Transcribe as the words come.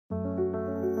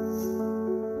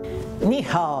Ni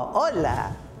hao,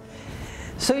 hola.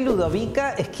 Soy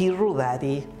Ludovica Squirru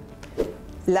Dari,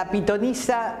 la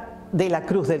pitonisa de la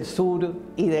Cruz del Sur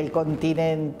y del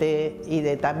continente y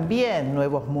de también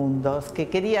Nuevos Mundos, que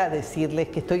quería decirles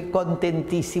que estoy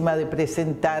contentísima de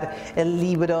presentar el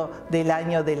libro del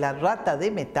año de la rata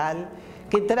de metal,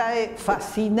 que trae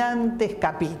fascinantes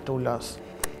capítulos.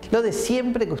 Lo de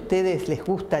siempre que a ustedes les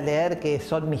gusta leer, que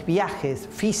son mis viajes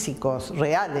físicos,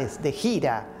 reales, de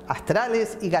gira,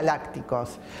 astrales y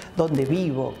galácticos, donde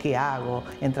vivo, qué hago,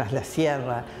 en Tras la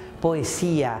Sierra,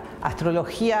 poesía,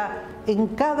 astrología en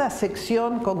cada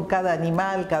sección con cada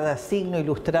animal, cada signo,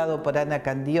 ilustrado por Ana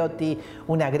Candiotti,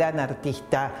 una gran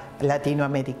artista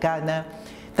latinoamericana.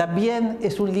 También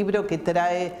es un libro que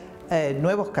trae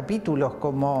nuevos capítulos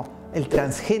como el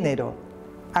transgénero,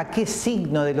 a qué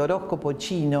signo del horóscopo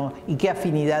chino y qué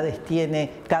afinidades tiene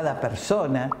cada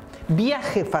persona,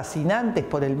 viajes fascinantes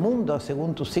por el mundo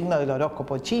según tu signo del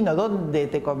horóscopo chino, dónde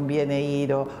te conviene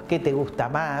ir o qué te gusta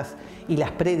más, y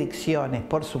las predicciones,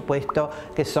 por supuesto,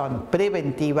 que son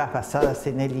preventivas, basadas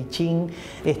en el I Ching,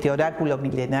 este oráculo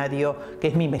milenario que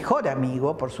es mi mejor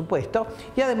amigo, por supuesto,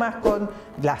 y además con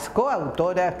las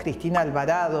coautoras Cristina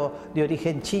Alvarado, de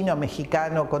origen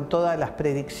chino-mexicano, con todas las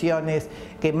predicciones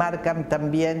que marcan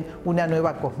también una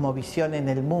nueva cosmovisión en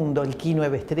el mundo, el Qi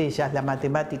 9 estrellas, la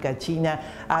matemática china,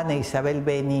 Ana Isabel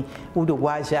Beni,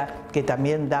 uruguaya, que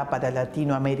también da para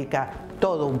Latinoamérica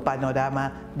todo un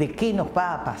panorama de qué nos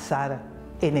va a pasar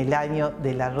en el año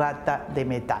de la rata de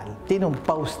metal. Tiene un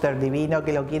póster divino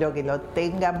que lo quiero que lo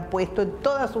tengan puesto en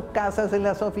todas sus casas, en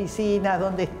las oficinas,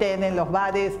 donde estén, en los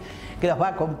bares, que los va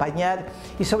a acompañar,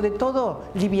 y sobre todo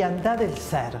liviandad del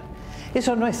ser.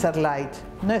 Eso no es ser light,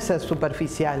 no es ser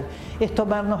superficial, es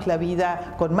tomarnos la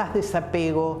vida con más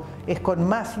desapego, es con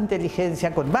más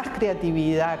inteligencia, con más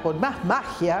creatividad, con más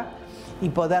magia y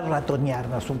poder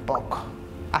ratonearnos un poco.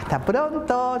 Hasta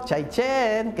pronto, chai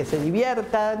chen, que se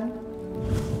diviertan.